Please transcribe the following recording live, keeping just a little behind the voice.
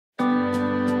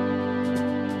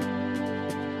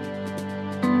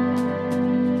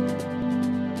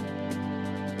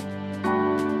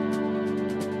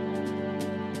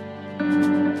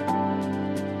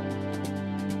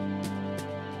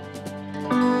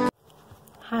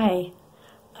Hi,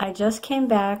 I just came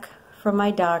back from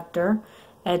my doctor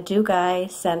at Duke Eye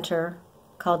Center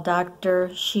called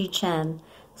Dr. Shi Chen,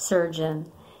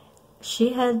 surgeon.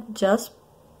 She had just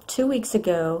 2 weeks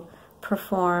ago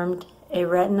performed a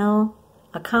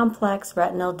complex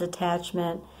retinal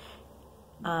detachment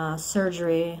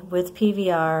surgery with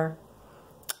PVR,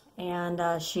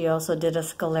 and she also did a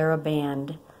sclera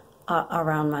band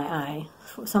around my eye.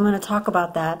 So I'm going to talk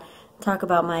about that, talk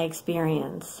about my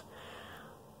experience.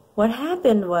 What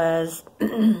happened was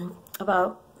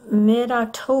about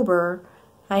mid-October,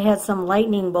 I had some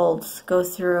lightning bolts go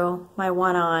through my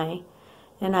one eye,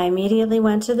 and I immediately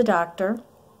went to the doctor,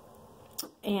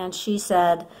 and she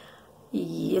said,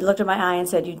 looked at my eye and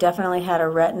said, you definitely had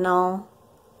a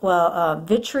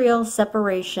vitreal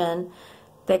separation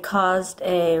that caused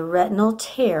a retinal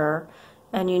tear,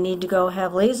 and you need to go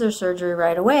have laser surgery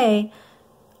right away,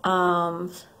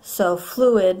 so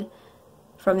fluid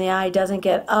from the eye doesn't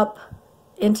get up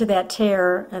into that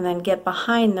tear and then get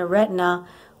behind the retina,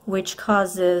 which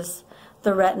causes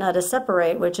the retina to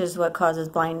separate, which is what causes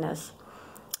blindness.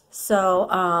 So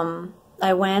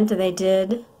I went and they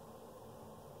did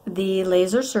the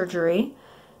laser surgery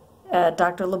at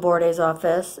Dr. Laborde's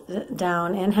office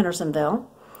down in Hendersonville,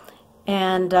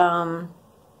 and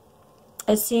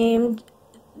it seemed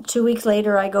 2 weeks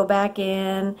later I go back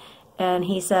in and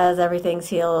he says everything's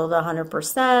healed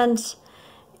 100%.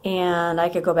 and I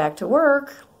could go back to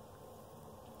work,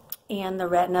 and the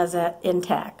retina's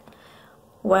intact.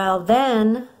 Well,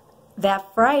 then,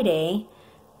 that Friday,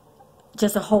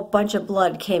 just a whole bunch of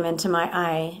blood came into my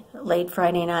eye late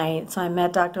Friday night. So I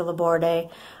met Dr.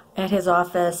 Laborde at his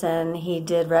office, and he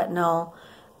did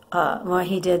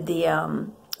he did the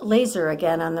laser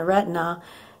again on the retina,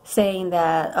 saying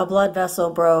that a blood vessel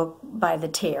broke by the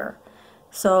tear.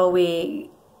 So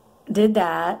we did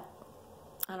that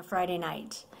on a Friday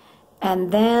night.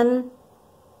 And then,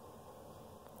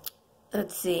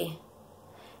 let's see,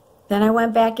 then I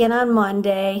went back in on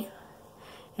Monday,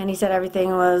 and he said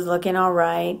everything was looking all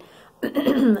right.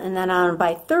 And then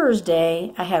by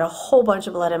Thursday, I had a whole bunch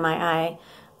of blood in my eye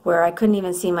where I couldn't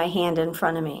even see my hand in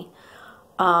front of me.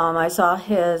 I saw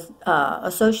his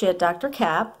associate, Dr.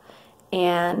 Cap,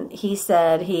 and he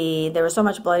said there was so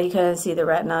much blood he couldn't see the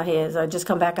retina. I'd just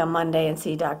come back on Monday and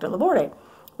see Dr. Laborde,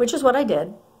 which is what I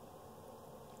did.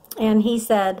 And he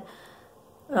said,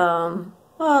 well,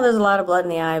 there's a lot of blood in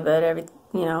the eye, but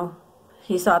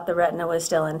he thought the retina was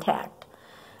still intact.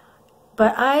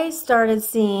 But I started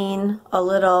seeing a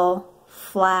little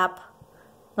flap,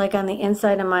 like on the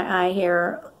inside of my eye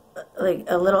here, like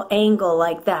a little angle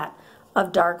like that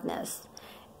of darkness.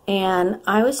 And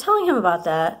I was telling him about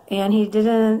that, and he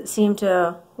didn't seem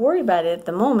to worry about it at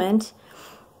the moment.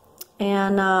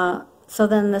 And so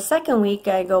then the second week,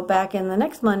 I go back in the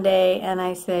next Monday, and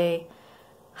I say,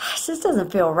 this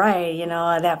doesn't feel right,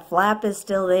 that flap is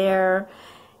still there.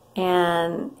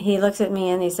 And he looks at me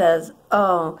and he says,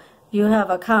 oh, you have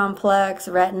a complex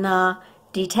retina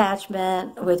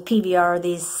detachment with PVR,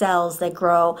 these cells that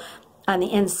grow on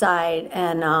the inside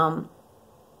and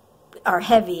are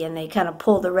heavy, and they kind of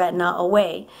pull the retina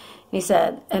away. He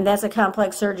said, and that's a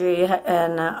complex surgery,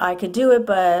 and I could do it,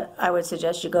 but I would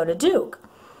suggest you go to Duke.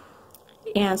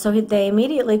 And so they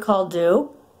immediately called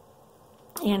Duke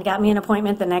and got me an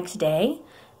appointment the next day.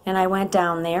 And I went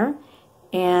down there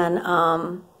and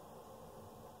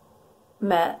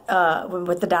met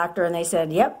with the doctor, and they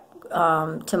said, yep,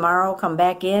 tomorrow come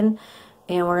back in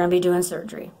and we're going to be doing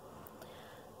surgery.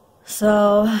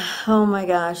 So, oh my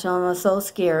gosh, I was so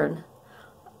scared.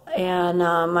 And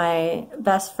my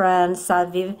best friend,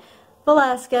 Sadvi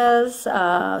Velasquez,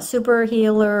 super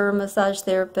healer, massage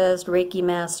therapist, Reiki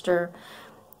master,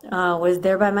 was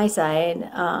there by my side,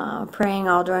 praying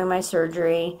all during my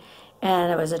surgery.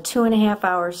 And it was a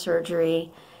 2.5-hour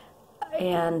surgery.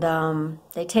 And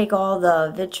they take all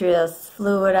the vitreous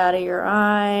fluid out of your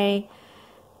eye,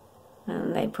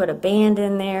 and they put a band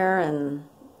in there and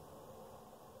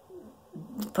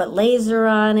put laser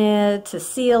on it to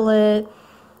seal it.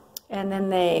 And then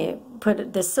they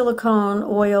put the silicone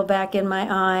oil back in my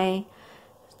eye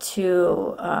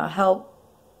to help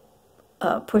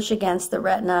push against the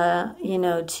retina,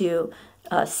 to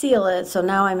seal it. So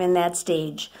now I'm in that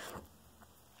stage.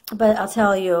 But I'll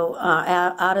tell you,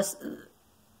 out of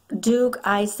Duke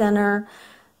Eye Center,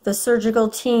 the surgical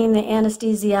team, the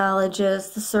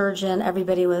anesthesiologist, the surgeon,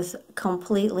 everybody was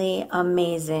completely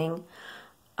amazing.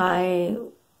 I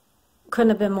couldn't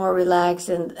have been more relaxed,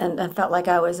 and felt like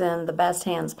I was in the best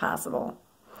hands possible.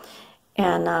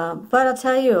 And but I'll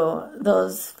tell you,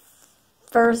 those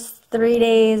first 3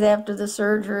 days after the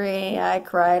surgery, I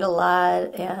cried a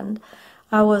lot, and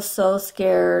I was so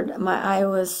scared. My eye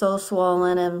was so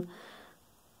swollen and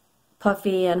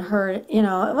puffy and hurt. You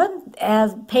know, it wasn't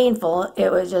as painful.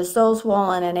 It was just so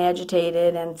swollen and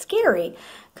agitated and scary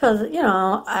because, you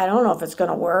know, I don't know if it's going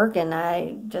to work, and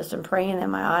I just am praying that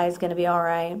my eye is going to be all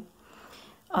right.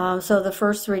 So the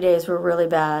first 3 days were really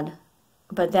bad.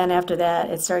 But then after that,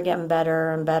 it started getting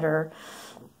better and better.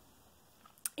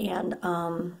 And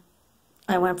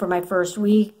I went for my first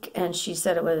week, and she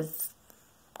said it was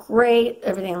great.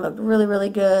 Everything looked really, really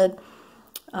good.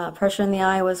 Pressure in the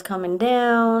eye was coming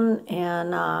down,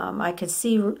 and I could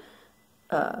see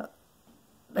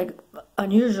like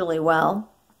unusually well,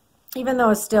 even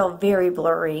though it's still very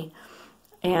blurry.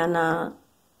 And I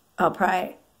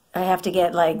have to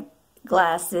get like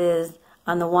glasses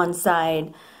on the one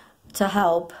side to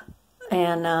help.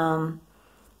 And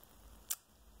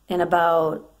in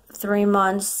about 3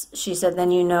 months, she said,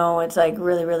 then you know it's like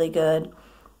really, really good.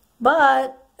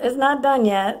 But it's not done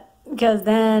yet, because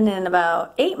then in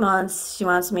about 8 months, she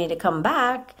wants me to come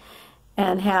back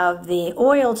and have the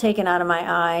oil taken out of my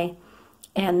eye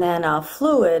and then a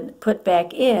fluid put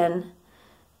back in.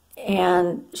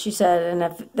 And she said, and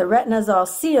if the retina is all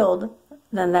sealed,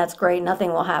 then that's great,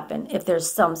 nothing will happen. If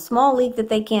there's some small leak that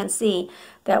they can't see,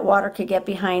 that water could get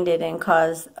behind it and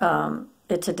cause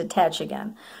it to detach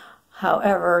again.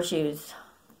 However, she was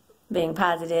being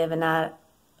positive and not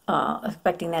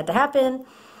expecting that to happen.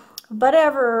 But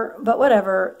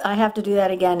whatever, I have to do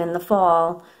that again in the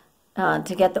fall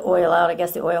to get the oil out. I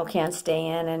guess the oil can't stay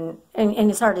in, and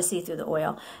it's hard to see through the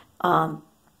oil. But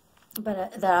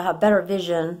that I'll have better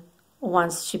vision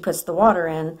once she puts the water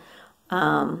in.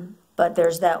 But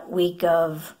there's that week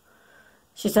of,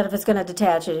 she said if it's going to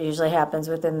detach, it usually happens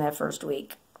within that first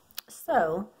week.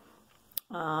 So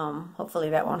hopefully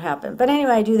that won't happen. But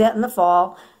anyway, I do that in the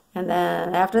fall. And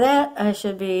then after that, I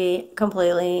should be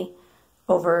completely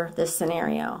over this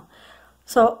scenario.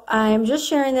 So I'm just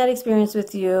sharing that experience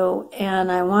with you.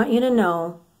 And I want you to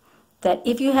know that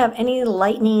if you have any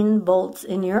lightning bolts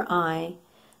in your eye,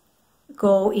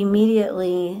 go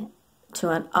immediately to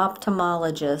an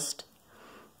ophthalmologist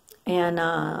and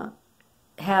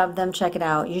have them check it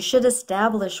out. You should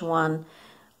establish one.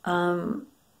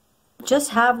 Just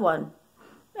have one.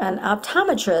 An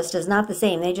optometrist is not the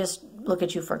same. They just look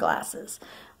at you for glasses.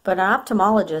 But an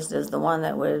ophthalmologist is the one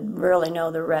that would really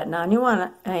know the retina. And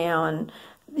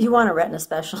you want a retina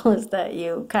specialist that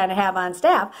you kind of have on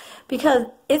staff, because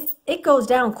it goes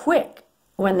down quick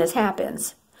when this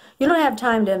happens. You don't have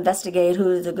time to investigate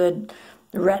who's a good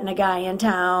retina guy in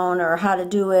town, or how to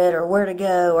do it, or where to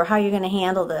go, or how you're going to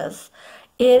handle this.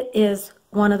 It is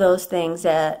one of those things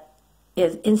that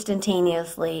is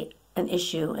instantaneously an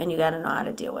issue, and you got to know how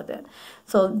to deal with it.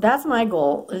 So that's my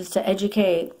goal, is to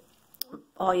educate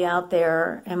all you out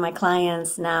there and my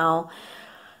clients now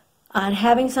on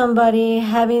having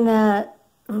that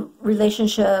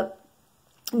relationship,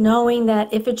 knowing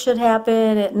that if it should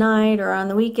happen at night or on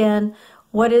the weekend,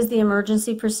 what is the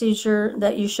emergency procedure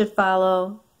that you should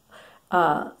follow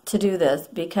to do this?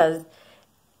 Because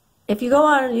if you go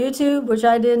on YouTube, which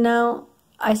I did now,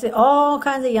 I see all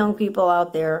kinds of young people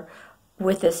out there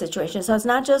with this situation. So it's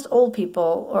not just old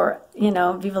people or,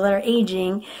 people that are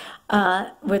aging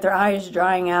with their eyes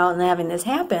drying out and having this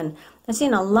happen. I've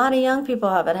seen a lot of young people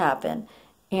have it happen.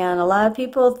 And a lot of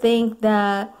people think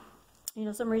that,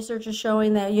 some research is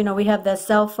showing that, we have that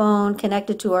cell phone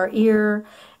connected to our ear,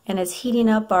 and it's heating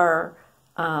up our,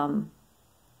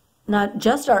 not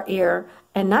just our ear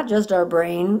and not just our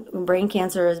brain. Brain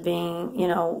cancer is being,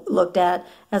 looked at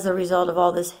as a result of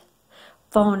all this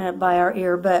phone by our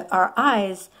ear, but our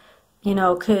eyes,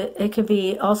 it could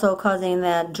be also causing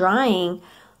that drying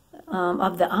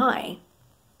of the eye.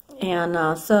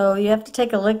 And so you have to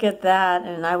take a look at that,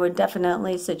 and I would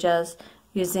definitely suggest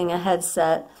using a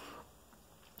headset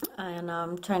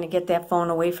and trying to get that phone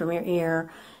away from your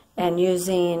ear, and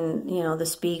using, the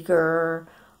speaker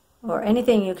or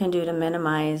anything you can do to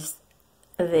minimize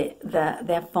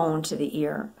that phone to the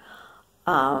ear.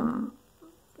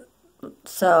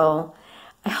 So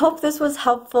I hope this was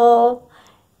helpful.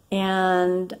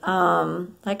 And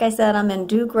like I said, I'm in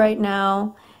Duke right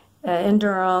now, in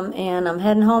Durham, and I'm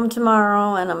heading home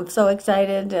tomorrow, and I'm so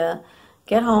excited to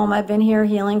get home. I've been here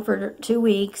healing for 2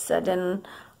 weeks. I didn't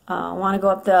want to go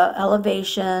up the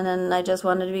elevation, and I just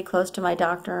wanted to be close to my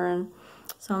doctor, and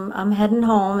so I'm heading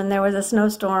home. And there was a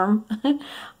snowstorm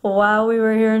while we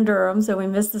were here in Durham, so we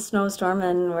missed the snowstorm,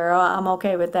 and I'm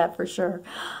okay with that for sure.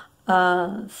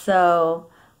 So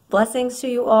blessings to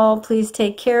you all. Please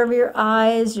take care of your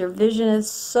eyes. Your vision is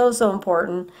so, so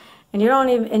important. And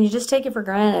you just take it for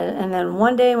granted. And then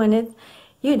one day when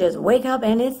you just wake up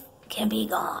and it can be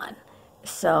gone.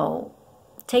 So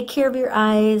take care of your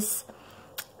eyes.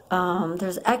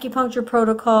 There's acupuncture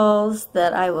protocols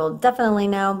that I will definitely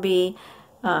now be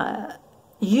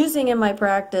using in my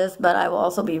practice, but I will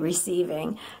also be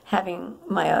receiving, having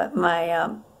my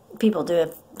people do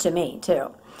it to me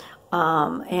too.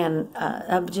 And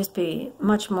I'll just be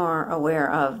much more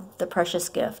aware of the precious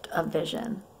gift of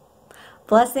vision.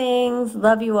 Blessings.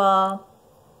 Love you all.